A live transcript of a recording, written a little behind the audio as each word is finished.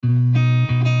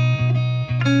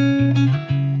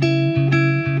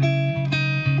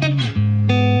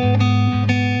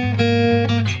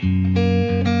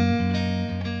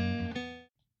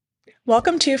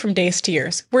Welcome to From Days to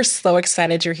Years. We're so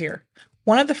excited you're here.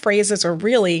 One of the phrases or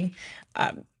really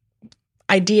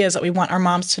ideas that we want our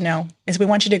moms to know is we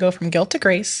want you to go from guilt to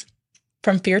grace,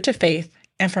 from fear to faith,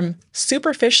 and from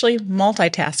superficially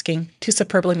multitasking to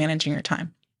superbly managing your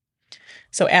time.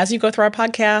 So as you go through our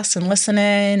podcast and listen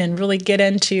in and really get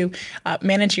into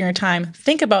managing your time,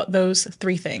 think about those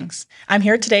three things. I'm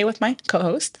here today with my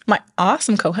co-host, my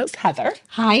awesome co-host, Heather.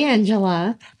 Hi,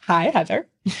 Angela. Hi, Heather.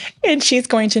 And she's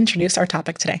going to introduce our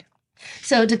topic today.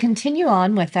 So to continue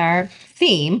on with our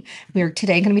theme, we're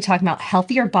today going to be talking about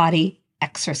healthier body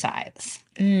exercise,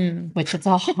 which is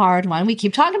a hard one. We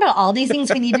keep talking about all these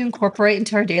things we need to incorporate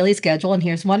into our daily schedule. And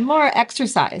here's one more: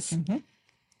 exercise,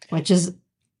 which is,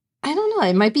 I don't know,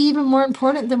 it might be even more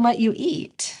important than what you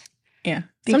eat. Yeah.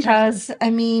 Because, I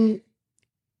don't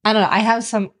know. I have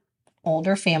some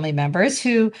older family members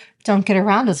who don't get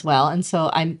around as well. And so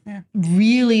I'm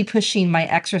really pushing my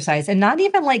exercise, and not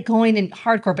even like going in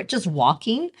hardcore, but just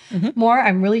walking more.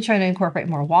 I'm really trying to incorporate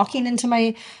more walking into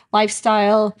my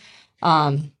lifestyle.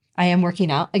 I am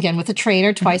working out again with a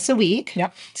trainer twice a week.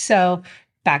 Yep. So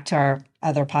back to our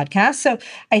other podcast. So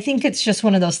I think it's just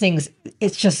one of those things.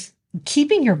 It's just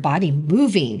keeping your body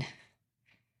moving.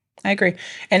 I agree.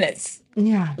 And it's,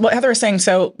 what Heather was saying,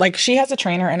 so like she has a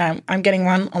trainer and I'm getting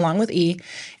one along with E,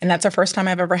 and that's the first time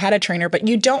I've ever had a trainer, but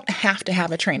you don't have to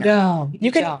have a trainer. No, you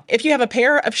can, if you have a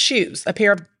pair of shoes, a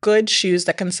pair of good shoes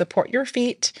that can support your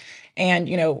feet and,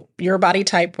 you know, your body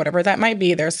type, whatever that might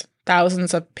be. There's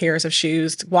thousands of pairs of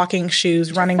shoes, walking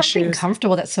shoes, running shoes.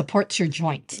 Comfortable that supports your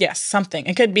joints. Yes, something.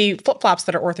 It could be flip-flops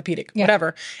that are orthopedic,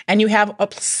 whatever. And you have a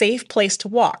safe place to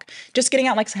walk. Just getting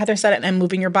out, like Heather said, and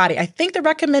moving your body. I think the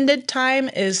recommended time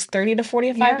is 30 to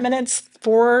 45 minutes,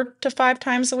 4 to 5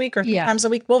 times a week or 3 times a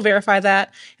week. We'll verify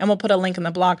that, and we'll put a link in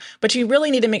the blog. But you really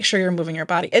need to make sure you're moving your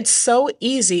body. It's so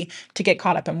easy to get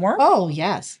caught up in work. Oh,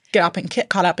 yes.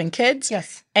 Caught up in kids.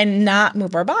 Yes. And not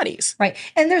move our bodies. Right.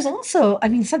 And there's also,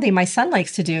 something my son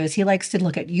likes to do is he likes to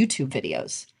look at YouTube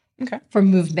videos for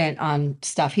movement on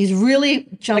stuff. He's really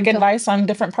jumped like advice on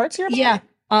different parts of your body? Yeah.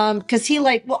 Because he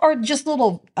or just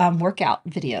little workout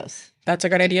videos. That's a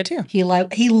good idea too. He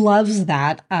loves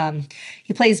that.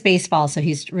 He plays baseball, so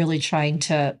he's really trying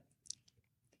to.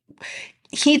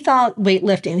 He thought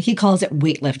weightlifting. He calls it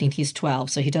weightlifting. He's 12,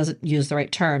 so he doesn't use the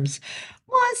right terms.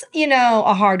 Was,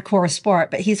 a hardcore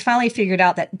sport, but he's finally figured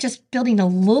out that just building a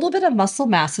little bit of muscle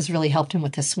mass has really helped him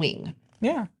with his swing.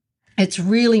 Yeah. It's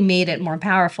really made it more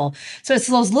powerful. So it's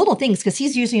those little things, because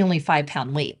he's using only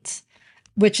 5-pound weights,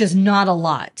 which is not a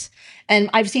lot. And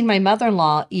I've seen my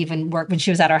mother-in-law even work when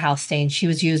she was at our house staying. She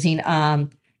was using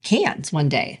cans one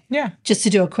day. Yeah. Just to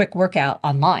do a quick workout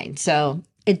online. So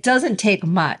it doesn't take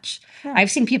much. Yeah. I've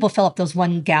seen people fill up those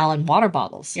 1-gallon water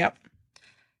bottles. Yep.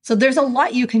 So there's a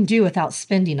lot you can do without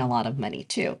spending a lot of money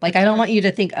too. Like, I don't want you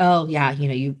to think, oh yeah,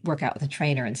 you work out with a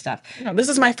trainer and stuff. No, this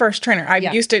is my first trainer. I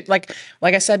used to, like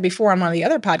I said before on one of the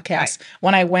other podcasts,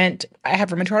 when I have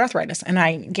rheumatoid arthritis and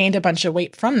I gained a bunch of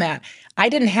weight from that. I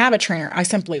didn't have a trainer. I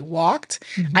simply walked.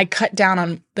 I cut down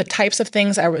on the types of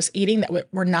things I was eating that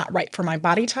were not right for my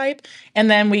body type.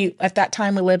 And then at that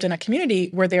time, we lived in a community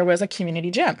where there was a community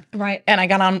gym. Right. And I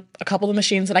got on a couple of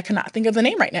machines that I cannot think of the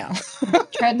name right now.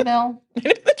 Treadmill.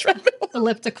 The treadmill.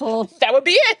 Elliptical. That would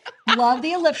be it. Love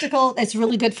the elliptical. It's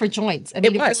really good for joints. It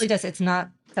really does.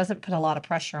 Doesn't put a lot of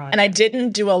pressure on. And I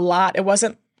didn't do a lot. It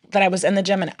wasn't that I was in the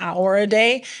gym an hour a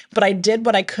day, but I did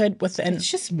what I could within.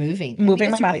 It's just moving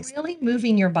my body. Really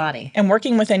moving your body. And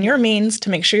working within your means to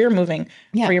make sure you're moving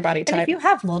for your body type. And if you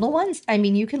have little ones,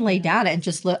 you can lay down and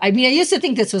just look. I used to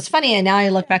think this was funny, and now I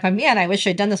look back on, man, I wish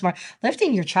I'd done this more.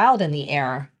 Lifting your child in the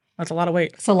air. That's a lot of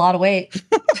weight. It's a lot of weight.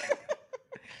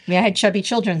 I had chubby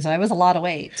children, so I was a lot of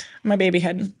weight. My baby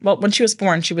when she was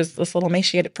born, she was this little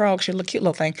emaciated frog. She was a cute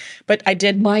little thing. But I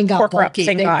did Mine got bulky.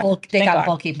 They got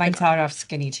bulky. Mine started off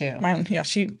skinny too. Mine,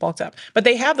 she bulked up. But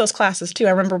they have those classes too.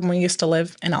 I remember when we used to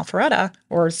live in Alpharetta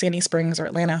or Sandy Springs or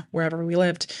Atlanta, wherever we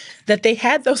lived, that they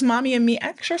had those mommy and me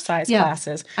exercise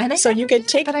classes. And so you could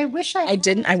take. But I wish I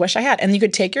didn't. I wish I had. And you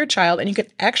could take your child and you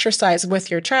could exercise with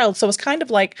your child. So it was kind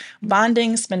of like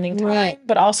bonding, spending time,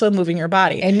 but also moving your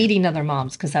body. And meeting other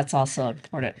moms, because that's also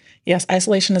important. Yes,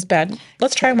 isolation is bad.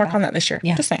 Let's try and work on that this year.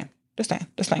 Yeah. Just saying.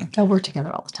 No, we're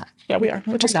together all the time. Yeah, we are.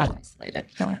 We're just not isolated.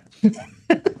 No.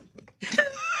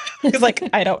 He's like,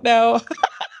 I don't know.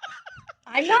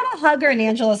 I'm not a hugger, and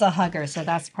Angela's a hugger, so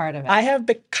that's part of it. I have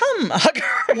become a hugger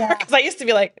because I used to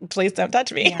be like, please don't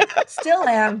touch me. Yeah, still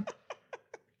am.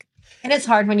 And it's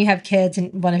hard when you have kids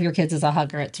and one of your kids is a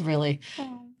hugger.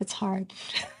 It's hard.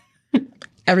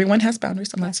 Everyone has boundaries.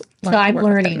 So I'm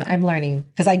learning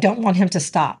because I don't want him to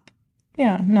stop.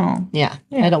 Yeah, no. Yeah.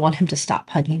 Yeah. I don't want him to stop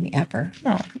hugging me ever.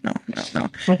 No.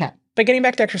 Okay. But getting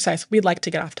back to exercise, we'd like to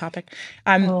get off topic.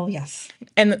 Oh, yes.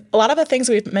 And a lot of the things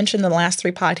we've mentioned in the last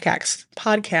 3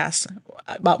 podcasts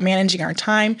about managing our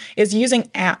time is using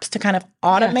apps to kind of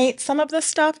automate some of this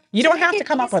stuff. You don't have to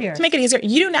come up with to make it easier.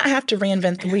 You do not have to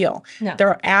reinvent the wheel. No. There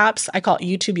are apps. I call it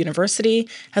YouTube University.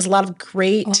 Has a lot of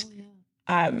great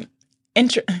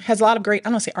has a lot of great, I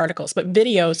don't want to say articles, but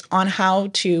videos on how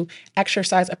to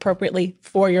exercise appropriately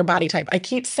for your body type. I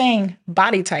keep saying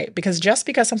body type because just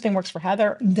because something works for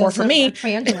Heather or for me, it's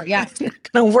not going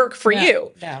to work for you.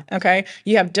 No. Okay.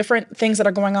 You have different things that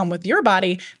are going on with your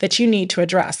body that you need to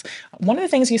address. One of the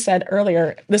things you said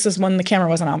earlier, this is when the camera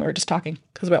wasn't on, we were just talking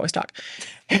because we always talk.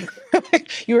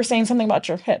 You were saying something about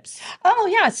your hips. Oh,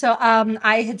 yeah. So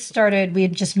we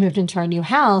had just moved into our new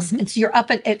house. And so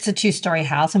it's a 2-story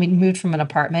house. And we moved from an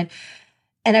apartment.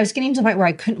 And I was getting to the point where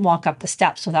I couldn't walk up the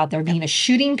steps without there being a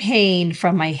shooting pain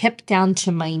from my hip down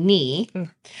to my knee.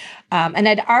 And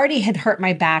I'd already had hurt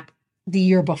my back the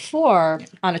year before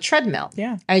on a treadmill.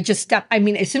 Yeah. I just stepped. I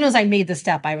mean, as soon as I made the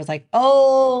step, I was like,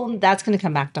 oh, that's going to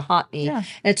come back to haunt me. Yeah.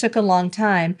 And it took a long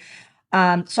time.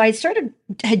 So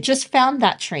had just found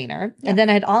that trainer. And then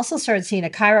I'd also started seeing a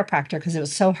chiropractor because it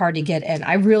was so hard to get in.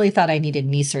 I really thought I needed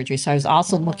knee surgery. So I was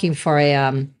also looking for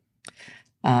a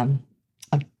bone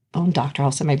doctor.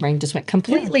 Also, my brain just went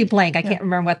completely blank. I can't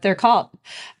remember what they're called.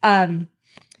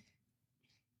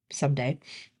 Someday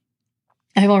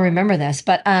I will remember this,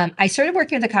 but I started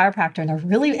working with a chiropractor,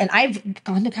 and I've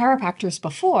gone to chiropractors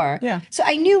before. Yeah. So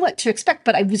I knew what to expect,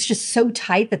 but I was just so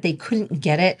tight that they couldn't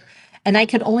get it. And I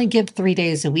could only give 3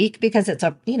 days a week because it's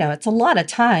a lot of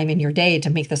time in your day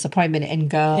to make this appointment and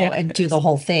go and do the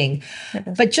whole thing.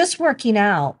 But just working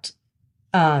out,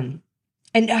 and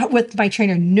with my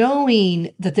trainer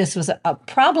knowing that this was a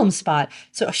problem spot,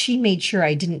 so she made sure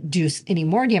I didn't do any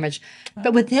more damage.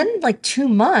 But within like 2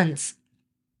 months,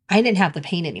 I didn't have the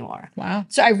pain anymore. Wow.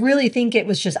 So I really think it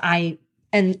was just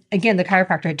and again, the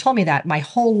chiropractor had told me that my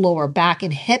whole lower back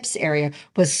and hips area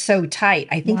was so tight.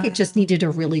 I think it just needed a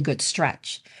really good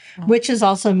stretch, which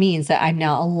also means that I'm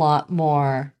now a lot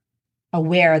more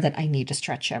aware that I need to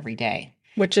stretch every day.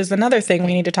 Which is another thing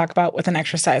we need to talk about with an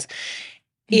exercise.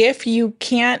 If you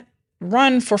can't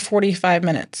run for 45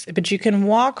 minutes, but you can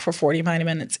walk for 45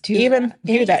 minutes,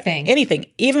 anything,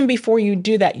 even before you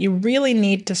do that, you really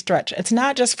need to stretch. It's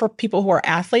not just for people who are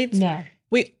athletes. No.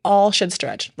 We all should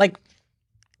stretch.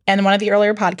 And one of the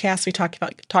earlier podcasts, we talked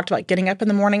about getting up in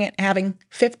the morning and having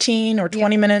 15 or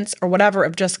 20 minutes or whatever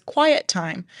of just quiet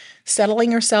time,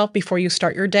 settling yourself before you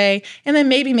start your day, and then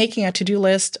maybe making a to-do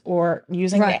list or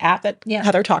using the app that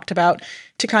Heather talked about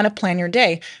to kind of plan your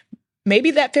day.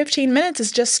 Maybe that 15 minutes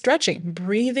is just stretching,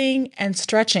 breathing and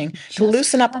stretching to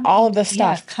loosen up all of the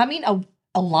stuff. Coming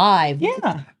alive.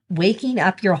 Yeah. Waking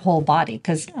up your whole body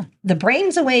because the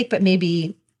brain's awake, but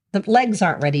maybe the legs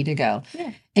aren't ready to go.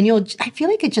 Yeah. And I feel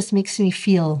like it just makes me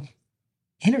feel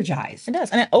energized. It does.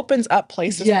 And it opens up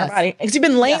places in your body. Because you've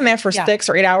been laying there for 6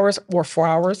 or 8 hours or 4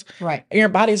 hours. Right. And your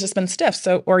body's just been stiff.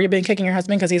 Or you've been kicking your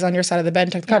husband because he's on your side of the bed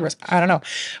and took the covers. I don't know.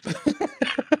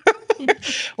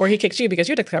 Or he kicked you because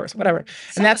you took the covers, whatever.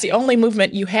 And that's the only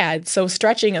movement you had. So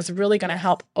stretching is really going to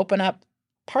help open up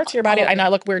parts of your body. I know I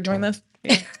look weird doing this.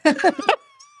 Yeah.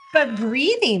 But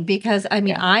breathing, because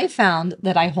I found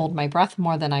that I hold my breath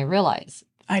more than I realize.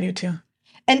 I do too.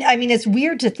 And it's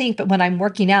weird to think, but when I'm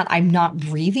working out, I'm not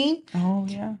breathing. Oh,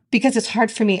 yeah. Because it's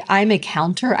hard for me. I'm a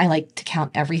counter. I like to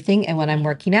count everything. And when I'm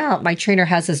working out, my trainer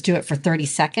has us do it for 30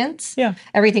 seconds. Yeah.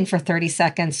 Everything for 30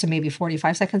 seconds to maybe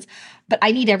 45 seconds. But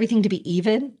I need everything to be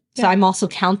even. So I'm also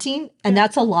counting. And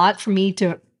that's a lot for me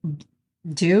to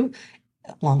do,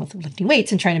 along with lifting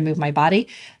weights and trying to move my body,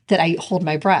 that I hold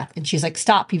my breath. And she's like,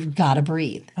 stop, you've got to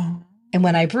breathe. Oh. And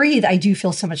when I breathe, I do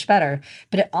feel so much better.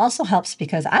 But it also helps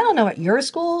because I don't know what your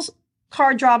school's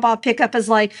car drop-off pickup is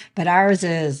like, but ours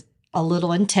is a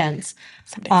little intense.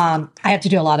 I have to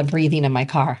do a lot of breathing in my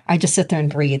car. I just sit there and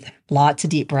breathe. Lots of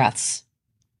deep breaths.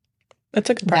 That's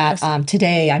a good practice.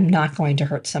 Today, I'm not going to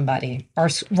hurt somebody or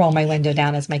roll my window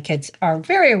down, as my kids are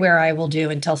very aware I will do,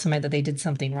 and tell somebody that they did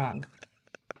something wrong.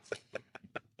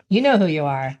 You know who you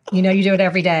are. You know you do it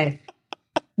every day.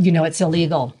 You know it's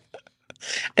illegal.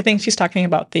 I think she's talking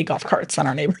about the golf carts on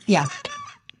our neighbor. Yeah.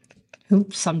 Who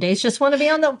some days just want to be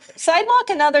on the sidewalk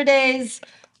and other days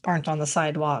aren't on the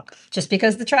sidewalk. Just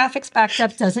because the traffic's backed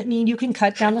up doesn't mean you can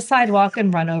cut down the sidewalk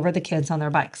and run over the kids on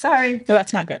their bike. Sorry. No,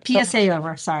 that's not good. PSA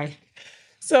over. Sorry.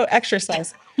 So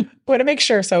exercise. Want to make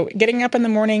sure. So getting up in the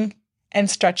morning and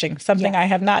stretching, something I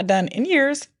have not done in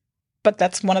years. but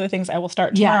that's one of the things I will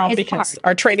start Yeah, tomorrow it's because hard.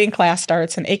 our training class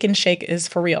starts and Ache and Shake is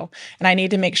for real. And I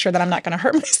need to make sure that I'm not going to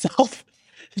hurt myself.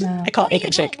 No. I call it Well, Ache you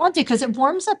and don't Shake. want to because it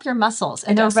warms up your muscles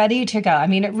and It they're does. ready to go. I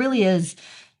mean, it really is,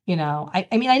 I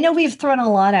mean, I know we've thrown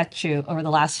a lot at you over the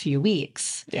last few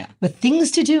weeks Yeah. with things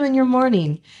to do in your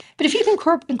morning. But if you can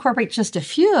incorporate just a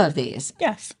few of these,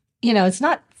 Yes. it's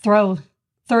not throw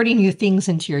 30 new things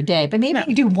into your day, but maybe No.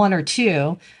 you do one or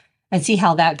two and see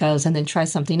how that goes and then try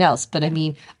something else. But I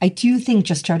mean, I do think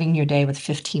just starting your day with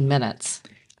 15 minutes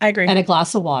I agree. and a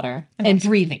glass of water and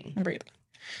breathing. And breathe.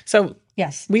 So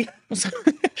Yes. so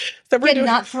we're And doing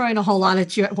not throwing a whole lot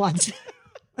at you at once.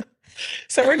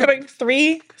 So we're doing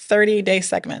 3 30-day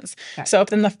segments. Okay. So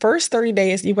if in the first 30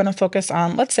 days, you want to focus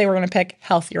on, let's say we're going to pick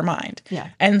healthier mind. Yeah.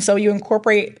 And so you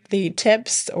incorporate the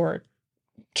tips or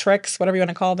tricks, whatever you want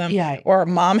to call them, Yeah. or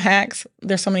mom hacks.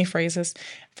 There's so many phrases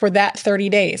for that 30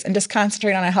 days and just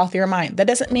concentrate on a healthier mind. That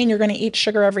doesn't mean you're going to eat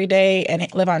sugar every day and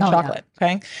live on chocolate.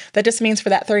 Okay. That just means for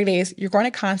that 30 days, you're going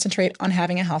to concentrate on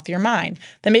having a healthier mind.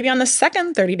 Then maybe on the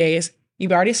second 30 days,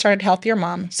 you've already started healthier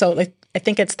mom. So I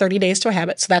think it's 30 days to a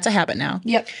habit. So that's a habit now.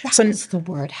 Yep. That's the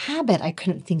word habit I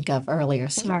couldn't think of earlier.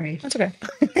 Sorry. That's okay.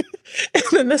 And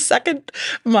then the second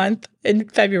month in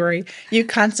February, you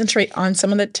concentrate on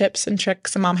some of the tips and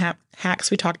tricks and mom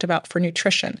hacks we talked about for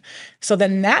nutrition. So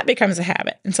then that becomes a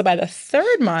habit. And so by the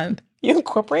third month, you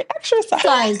incorporate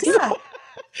exercise. Yeah.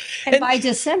 And by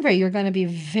December, you're going to be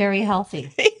very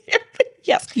healthy.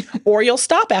 Yes. Or you'll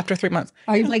stop after 3 months.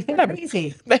 Are you like, they're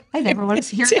crazy? I never want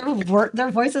to hear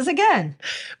their voices again.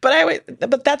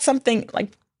 But that's something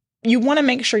like you want to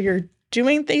make sure you're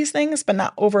doing these things, but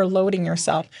not overloading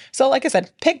yourself. So like I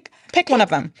said, pick one of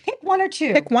them. Pick one or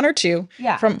two. Pick one or two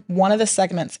from one of the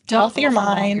segments. Don't healthier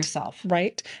mind, yourself.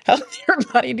 Right? Healthier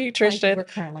body nutrition. Like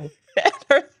currently.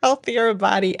 Or healthier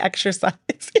body exercise.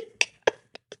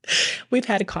 We've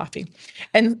had a coffee.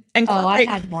 And I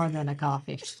had more than a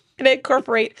coffee. And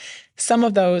incorporate some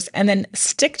of those and then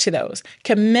stick to those.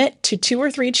 Commit to 2 or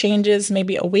 3 changes,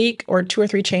 maybe a week or 2 or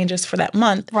 3 changes for that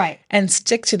month. Right. And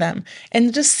stick to them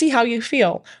and just see how you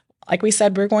feel. Like we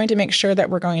said, we're going to make sure that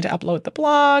we're going to upload the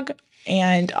blog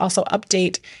and also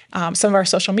update some of our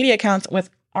social media accounts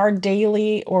with our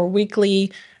daily or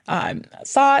weekly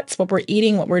thoughts, what we're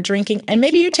eating, what we're drinking. And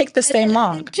maybe you take the same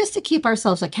log. Just to keep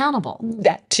ourselves accountable.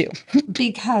 That too.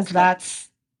 Because that's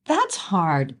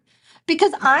hard.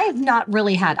 Because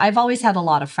I've always had a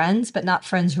lot of friends, but not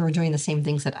friends who are doing the same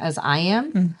things as I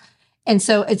am. Mm. And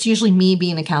so it's usually me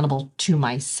being accountable to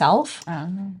myself.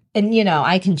 And,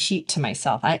 I can cheat to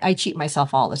myself. I cheat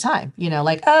myself all the time,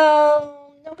 like,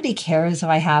 oh, nobody cares if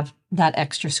I have that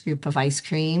extra scoop of ice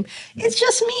cream. It's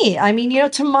just me. I mean,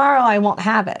 tomorrow I won't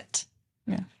have it.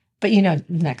 Yeah. But,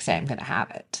 next day I'm going to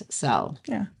have it. So,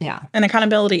 yeah. And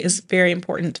accountability is very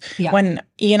important. Yeah. When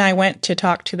E and I went to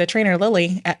talk to the trainer,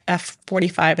 Lily, at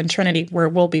F45 in Trinity, where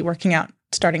we'll be working out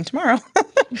starting tomorrow,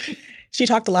 she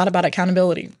talked a lot about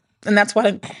accountability. And that's one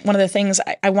of the things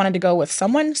I wanted to go with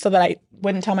someone so that I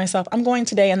wouldn't tell myself, I'm going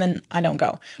today, and then I don't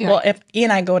go. Yeah. Well, if E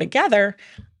and I go together,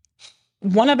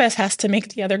 one of us has to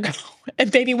make the other go.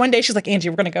 And maybe one day she's like,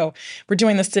 Angie, we're going to go. We're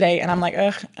doing this today. And I'm like,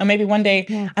 ugh. And maybe one day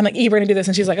I'm like, E, we're going to do this.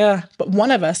 And she's like, ugh. But one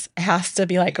of us has to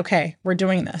be like, okay, we're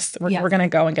doing this. We're going to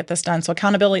go and get this done. So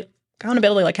accountability,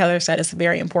 like Heather said, is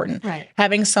very important. Right.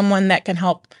 Having someone that can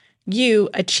help you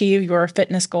achieve your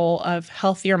fitness goal of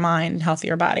healthier mind,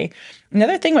 healthier body.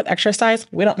 Another thing with exercise,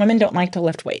 women don't like to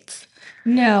lift weights.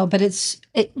 No, but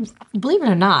believe it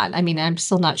or not, I mean, I'm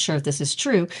still not sure if this is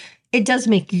true. It does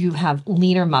make you have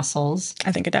leaner muscles.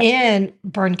 I think it does. And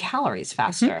burn calories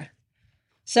faster. Mm-hmm.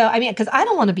 So, I mean, because I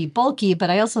don't want to be bulky, but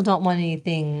I also don't want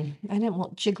anything, I don't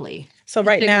want jiggly. So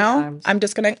right now, arms. I'm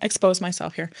just going to expose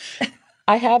myself here.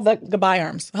 I have the goodbye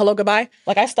arms. Hello, goodbye.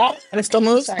 Like I stop and it still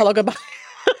moves. Hello, goodbye.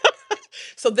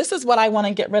 So this is what I want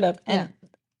to get rid of. And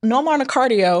no amount of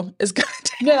cardio is going to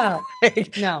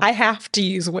take No. I have to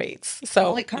use weights.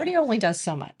 So cardio only does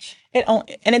so much. And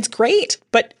it's great.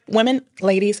 But women,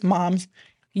 ladies, moms,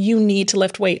 you need to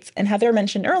lift weights. And Heather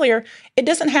mentioned earlier, it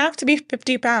doesn't have to be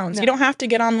 50 pounds. No. You don't have to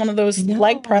get on one of those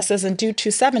leg presses and do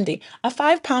 270. A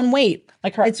 5-pound weight.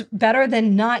 It's better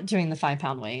than not doing the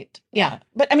 5-pound weight. Yeah.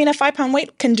 But I mean, a 5-pound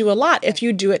weight can do a lot if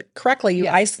you do it correctly. You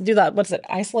do that. What's it?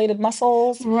 Isolated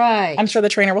muscles. Right. I'm sure the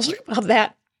trainer will talk about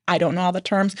that. I don't know all the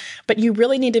terms, but you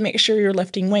really need to make sure you're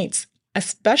lifting weights,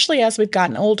 especially as we've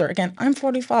gotten older. Again, I'm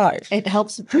 45. It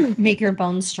helps make your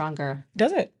bones stronger.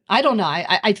 Does it? I don't know.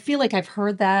 I feel like I've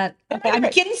heard that. Okay. I'm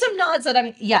getting some nods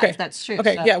that that's true.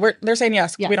 Okay, so. yeah, they're saying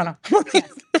yes. Yeah. We don't know. Yes.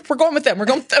 We're going with them.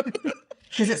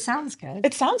 Because it sounds good.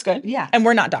 It sounds good. Yeah. And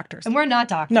we're not doctors. And we're not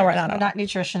doctors. No, we're not. We're not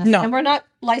nutritionists. No. And we're not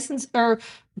licensed or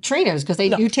trainers because they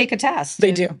do take a test.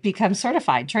 They to do. become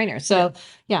certified trainers. So,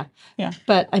 yeah. Yeah.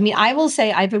 But I mean, I will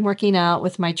say I've been working out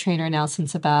with my trainer now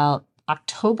since about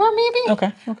October, maybe.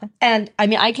 Okay. And I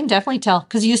mean, I can definitely tell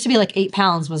because it used to be like 8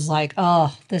 pounds was like,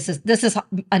 oh, this is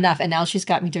enough. And now she's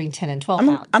got me doing 10 and 12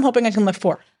 pounds. I'm hoping I can lift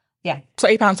 4. Yeah. So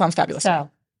 8 pounds sounds fabulous. So,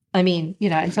 I mean, you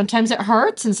know, and sometimes it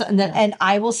hurts. And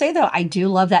I will say, though, I do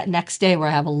love that next day where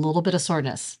I have a little bit of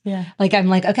soreness. Yeah. Like, I'm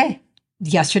like, okay,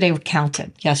 yesterday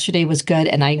counted. Yesterday was good.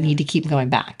 And I need to keep going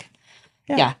back.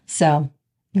 Yeah. So,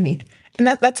 I mean. And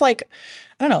that's like,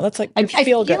 I don't know, that's like, I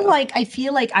feel good. I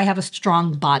feel like I have a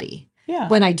strong body. Yeah.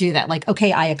 When I do that, like,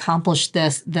 okay, I accomplished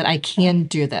this, that I can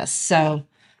do this. So,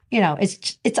 you know,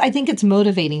 it's, I think it's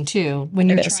motivating too, when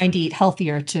you're trying to eat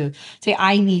healthier to say,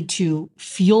 I need to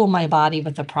fuel my body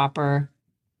with the proper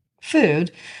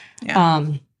food.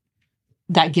 Yeah.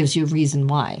 That gives you a reason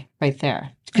why right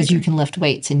there, because you can lift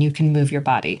weights and you can move your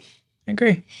body. I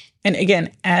agree. And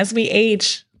again, as we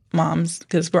age, moms,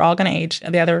 because we're all going to age,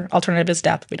 the other alternative is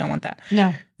death. We don't want that.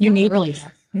 No, you need early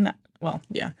death. No, well,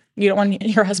 yeah. You don't want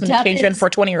your husband to change you in for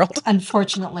a 20-year-old.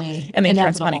 Unfortunately. And the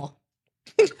insurance money.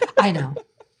 I know.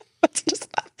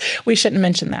 We shouldn't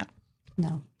mention that.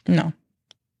 No.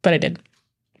 But I did.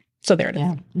 So there it is.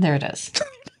 Yeah, there it is.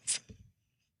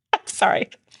 Sorry.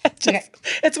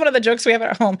 It's one of the jokes we have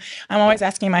at home. I'm always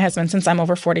asking my husband, since I'm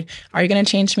over 40, are you going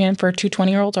to change me in for 2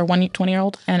 20-year-olds or 1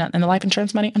 20-year-old and the life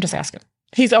insurance money? I'm just asking.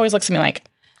 He always looks at me like,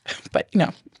 but you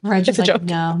know, it's a joke.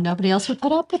 No, nobody else would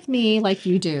put up with me like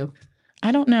you do.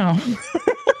 I don't know.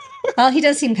 Well, he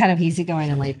does seem kind of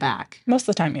easygoing and laid back. Most of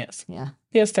the time he is. Yeah.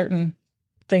 He has certain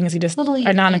things he just are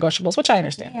non-negotiables, which I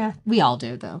understand. Yeah. We all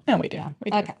do, though. Yeah, we do. Yeah. We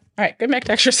do. Okay. All right. Good back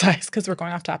to exercise because we're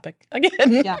going off topic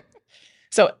again. Yeah.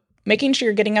 So making sure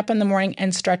you're getting up in the morning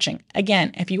and stretching.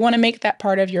 Again, if you want to make that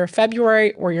part of your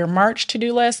February or your March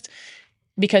to-do list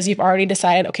because you've already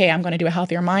decided, okay, I'm going to do a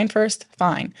healthier mind first,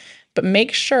 fine. But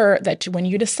make sure that when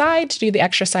you decide to do the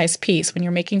exercise piece, when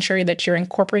you're making sure that you're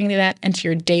incorporating that into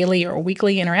your daily or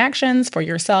weekly interactions for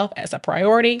yourself as a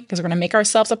priority, because we're going to make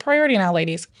ourselves a priority now,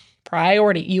 ladies.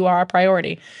 Priority. You are a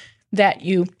priority. That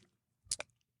you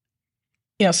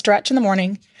stretch in the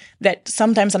morning, that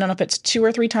sometimes, I don't know if it's 2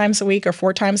 or 3 times a week or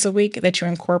 4 times a week, that you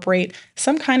incorporate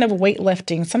some kind of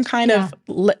weightlifting, some kind of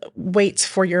weights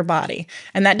for your body.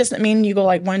 And that doesn't mean you go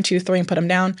like 1, 2, 3 and put them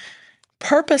down.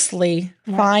 Purposely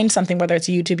find something, whether it's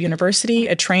a YouTube University,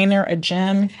 a trainer, a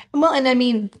gym. Well, and I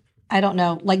mean, I don't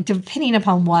know, like depending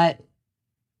upon what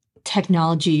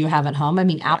technology you have at home. I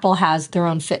mean, Apple has their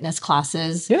own fitness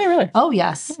classes. Do they really? Oh,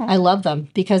 yes. I love them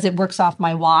because it works off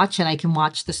my watch and I can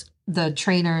watch the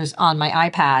trainers on my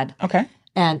iPad. Okay.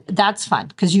 And that's fun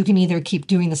because you can either keep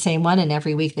doing the same one and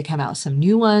every week they come out with some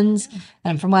new ones.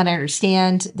 And from what I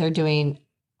understand, they're doing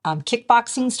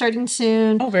kickboxing starting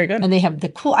soon. Oh, very good. And they have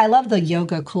I love the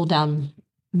yoga cool down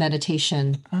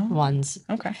meditation ones.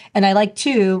 Okay. And I like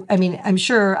too, I mean, I'm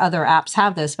sure other apps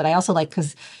have this, but I also like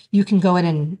because you can go in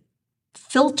and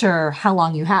filter how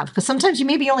long you have. Because sometimes you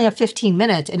maybe only have 15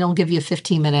 minutes and it'll give you a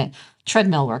 15-minute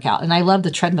treadmill workout. And I love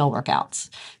the treadmill workouts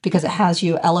because it has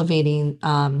you elevating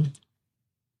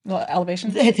well,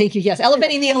 elevation. Thank you. Yes.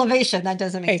 Elevating the elevation. That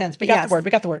doesn't make sense. But we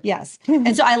got the word. Yes.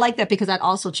 And so I like that because that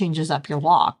also changes up your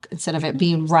walk. Instead of it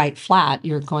being right flat,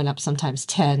 you're going up sometimes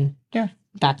 10,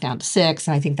 back down to 6.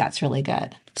 And I think that's really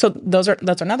good. So that's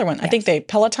another one. Yes. I think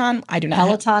Peloton, I do not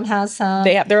Peloton has some.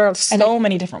 There are so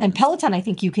many different ones. And Peloton, I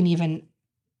think you can even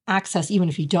access even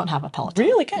if you don't have a Peloton.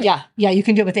 Really? Can Yeah. Yeah. You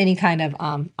can do it with any kind of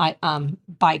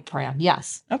bike brand.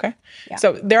 Yes. Okay. Yeah.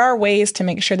 So there are ways to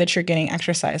make sure that you're getting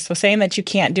exercise. So saying that you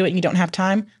can't do it and you don't have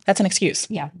time, that's an excuse.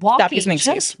 Yeah. Walking. Stop using an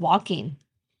excuse. Just walking.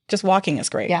 Just walking is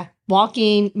great. Yeah.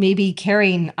 Walking, maybe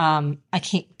carrying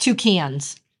 2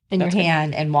 cans in your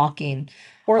hand and walking.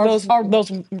 Or those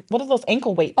what are those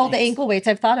ankle weights? Oh, the ankle weights.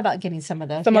 I've thought about getting some of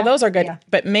those. Some of those are good. Yeah.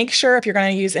 But make sure if you're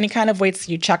going to use any kind of weights,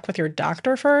 you check with your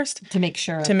doctor first. To make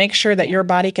sure that your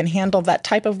body can handle that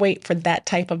type of weight for that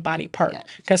type of body part.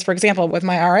 Because, for example, with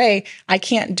my RA, I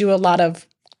can't do a lot of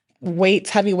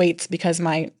heavy weights because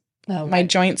my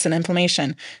joints and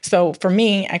inflammation. So for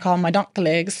me, I call them my donkey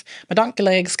legs. My donkey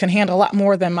legs can handle a lot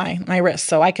more than my wrists.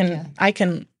 So I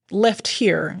can lift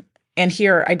here. And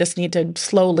here, I just need to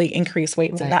slowly increase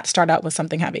weights and not start out with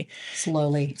something heavy.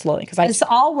 Slowly. Because it's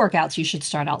all workouts. You should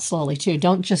start out slowly too.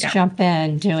 Don't just jump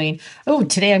in doing,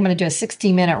 today I'm going to do a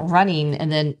 60-minute running and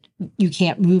then you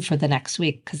can't move for the next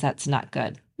week because that's not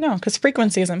good. No, because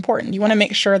frequency is important. You want to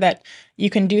make sure that you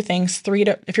can do things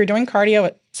if you're doing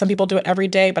cardio, some people do it every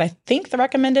day, but I think the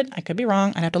recommended, I could be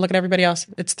wrong, I'd have to look at everybody else,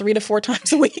 it's 3 to 4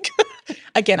 times a week.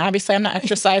 Again, obviously, I'm not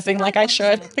exercising like I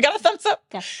should. We got a thumbs up.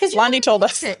 Yeah, because Blondie told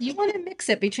us. You want to mix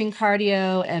it between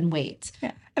cardio and weights.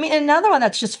 Yeah. I mean, another one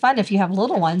that's just fun if you have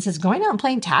little ones is going out and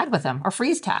playing tag with them or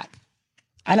freeze tag.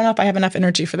 I don't know if I have enough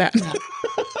energy for that. No.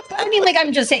 I mean, like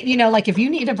I'm just saying, like if you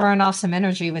need to burn off some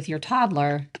energy with your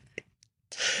toddler,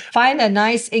 find a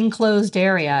nice enclosed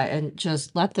area and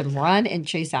just let them run and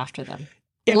chase after them.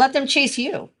 And let them chase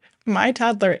you. My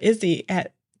toddler, Izzy,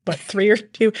 at 3 or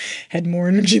 2, had more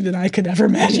energy than I could ever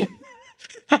imagine.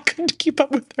 I couldn't keep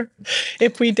up with her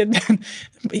if we did that.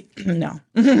 No.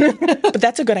 But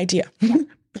that's a good idea.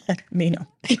 Me, no.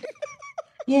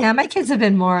 Yeah, my kids have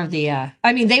been more of the,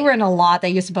 they were in a lot. They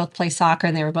used to both play soccer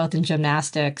and they were both in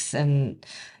gymnastics.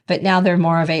 But now they're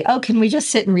more of can we just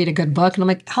sit and read a good book? And I'm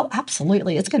like, oh,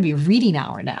 absolutely. It's going to be reading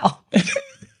hour now.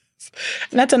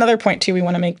 And that's another point, too, we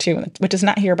want to make, too, which is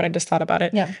not here, but I just thought about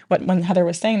it. Yeah. When Heather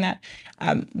was saying that,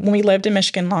 when we lived in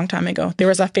Michigan a long time ago, there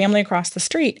was a family across the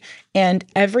street, and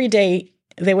every day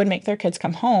they would make their kids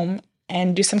come home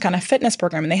and do some kind of fitness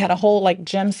program. And they had a whole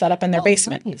gym set up in their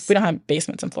basement. Nice. We don't have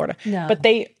basements in Florida, no. But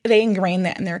they ingrain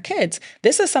that in their kids.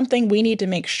 This is something we need to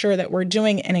make sure that we're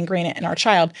doing and ingrain it in our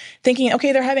child, thinking,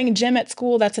 okay, they're having a gym at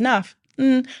school. That's enough.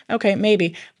 Okay,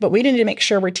 maybe. But we need to make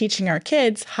sure we're teaching our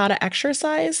kids how to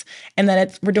exercise and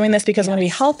that we're doing this because we want to be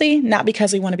healthy, not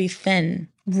because we want to be thin.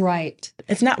 Right.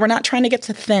 We're not trying to get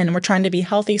to thin. We're trying to be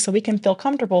healthy so we can feel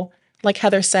comfortable, like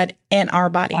Heather said, in our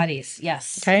bodies.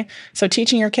 Yes. Okay. So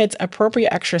teaching your kids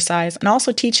appropriate exercise and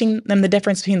also teaching them the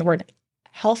difference between the word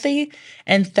healthy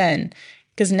and thin.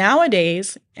 Because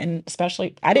nowadays, and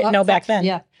especially, I didn't know back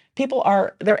then, people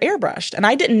they're airbrushed. And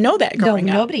I didn't know that growing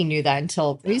up. Nobody knew that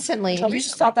until recently. You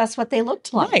just thought that's what they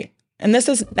looked like. Right. And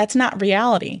that's not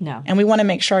reality. No. And we want to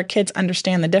make sure our kids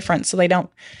understand the difference so they don't,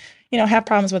 have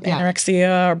problems with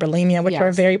anorexia or bulimia, which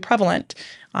are very prevalent.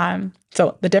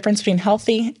 So the difference between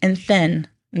healthy and thin.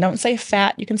 And don't say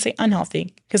fat. You can say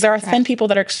unhealthy because there are thin people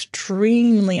that are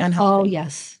extremely unhealthy. Oh,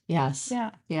 yes. Yes.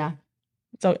 Yeah. Yeah.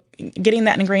 So getting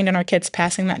that ingrained in our kids,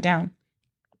 passing that down.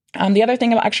 The other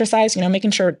thing about exercise,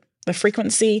 making sure the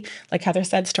frequency, like Heather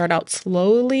said, start out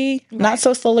slowly, not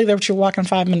so slowly that you're walking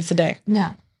 5 minutes a day.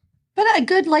 No. But a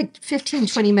good 15,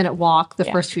 20-minute walk the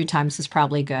first few times is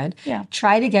probably good. Yeah.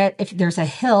 Try to get, if there's a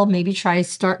hill, maybe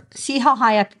see how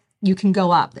high up you can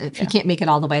go up. If you can't make it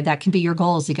all the way, that can be your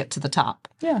goal is to get to the top.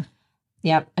 Yeah.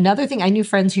 Yeah. Another thing, I knew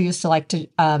friends who used to like to,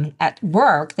 at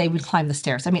work, they would climb the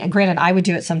stairs. I mean, granted, I would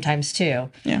do it sometimes too.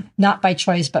 Yeah. Not by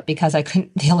choice, but because the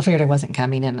elevator wasn't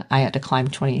coming and I had to climb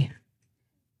 20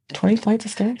 flights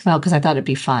of stairs? Well, because I thought it'd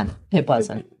be fun. It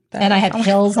wasn't. And I had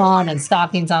heels on and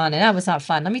stockings on, and that was not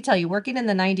fun. Let me tell you, working in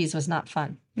the 90s was not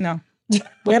fun. No.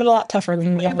 We had it a lot tougher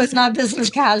than we It was not business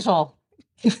casual.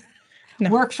 No.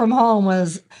 Work from home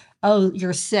was, oh,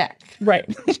 you're sick. Right.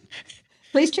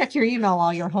 Please check your email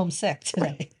while you're homesick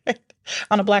today. Right.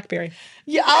 On a BlackBerry.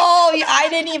 Yeah. Oh, yeah, I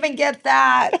didn't even get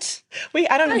that.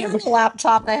 I don't I know. had a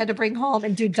laptop that I had to bring home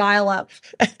and do dial-up.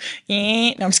 No,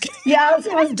 I'm just kidding. Yeah,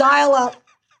 it was dial-up.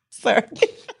 Sorry.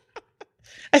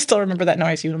 I still remember that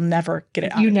noise. You'll never get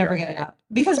it out. You never get it out.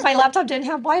 Because my laptop didn't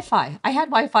have Wi-Fi. I had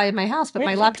Wi-Fi in my house, but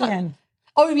my laptop... VPN.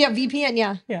 Oh, yeah, VPN,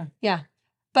 yeah. Yeah. Yeah.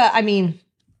 But, I mean,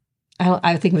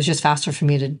 I think it was just faster for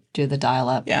me to do the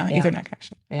dial-up. Yeah, Ethernet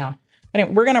connection. Yeah.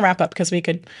 Anyway, we're going to wrap up because we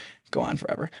could go on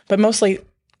forever. But mostly,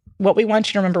 what we want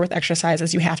you to remember with exercise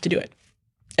is you have to do it.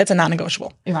 It's a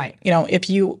non-negotiable. Right. If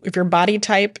your body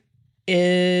type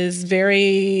is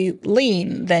very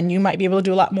lean, then you might be able to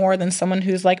do a lot more than someone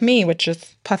who's like me, which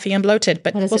is puffy and bloated,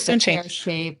 but we'll soon change. Pear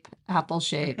shape, apple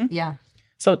shape. Mm-hmm. Yeah.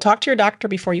 So talk to your doctor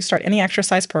before you start any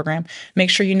exercise program.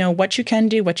 Make sure you know what you can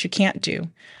do, what you can't do.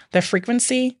 The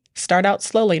frequency, start out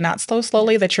slowly, not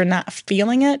slowly that you're not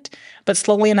feeling it, but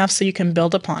slowly enough so you can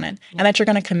build upon it and that you're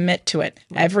going to commit to it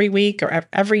every week or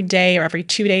every day or every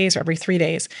 2 days or every 3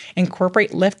 days.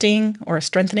 Incorporate lifting or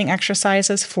strengthening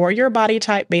exercises for your body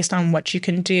type based on what you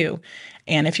can do.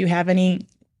 And if you have any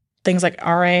things like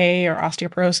RA or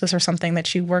osteoporosis or something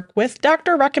that you work with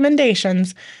doctor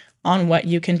recommendations on what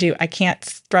you can do. I can't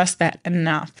stress that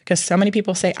enough because so many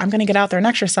people say, I'm going to get out there and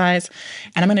exercise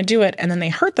and I'm going to do it. And then they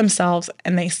hurt themselves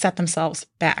and they set themselves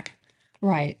back.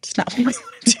 Right. It's not what we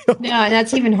want to do. No, and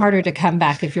that's even harder to come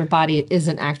back if your body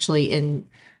isn't actually in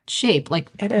shape, like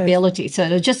ability. So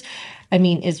it just,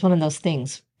 it's one of those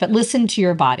things. But listen to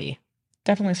your body.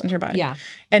 Definitely listen to your body. Yeah.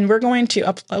 And we're going to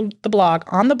upload the blog.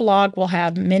 On the blog, we'll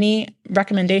have many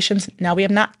recommendations. Now, we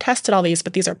have not tested all these,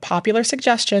 but these are popular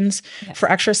suggestions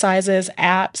for exercises,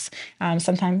 apps,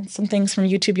 sometimes some things from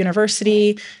YouTube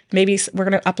University. Maybe we're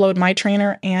going to upload my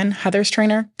trainer and Heather's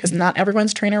trainer, because not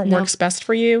everyone's trainer works best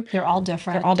for you. They're all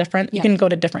different. They're all different. You can go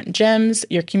to different gyms.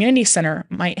 Your community center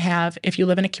might have, if you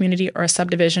live in a community or a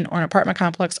subdivision or an apartment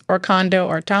complex or a condo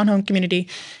or a townhome community,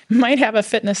 might have a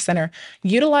fitness center.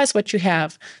 Utilize what you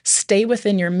have. Stay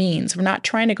within your means. We're not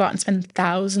trying to go out and spend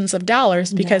thousands of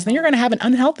dollars, because then you're going to have an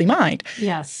unhealthy mind.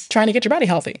 Yes. Trying to get your body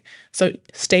healthy. So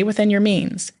stay within your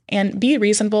means and be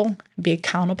reasonable, be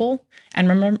accountable, and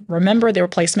remember the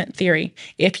replacement theory.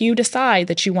 If you decide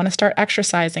that you want to start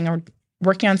exercising or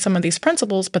working on some of these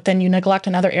principles, but then you neglect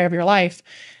another area of your life,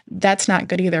 that's not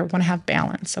good either. We want to have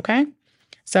balance, okay?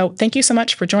 So thank you so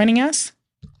much for joining us.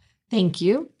 Thank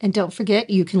you. And don't forget,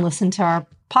 you can listen to our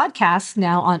podcast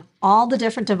now on all the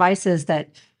different devices that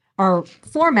are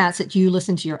formats that you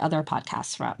listen to your other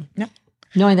podcasts from. Yep.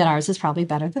 Knowing that ours is probably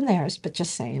better than theirs, but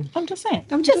just saying. I'm just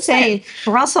saying.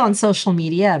 We're also on social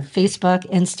media, Facebook,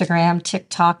 Instagram,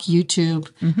 TikTok,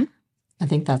 YouTube. Mm-hmm. I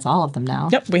think that's all of them now.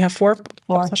 Yep. We have four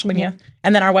social media. Yeah.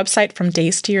 And then our website from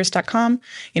daystoyears.com.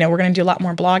 We're going to do a lot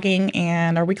more blogging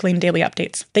and our weekly and daily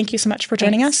updates. Thank you so much for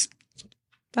joining us.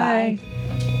 Bye.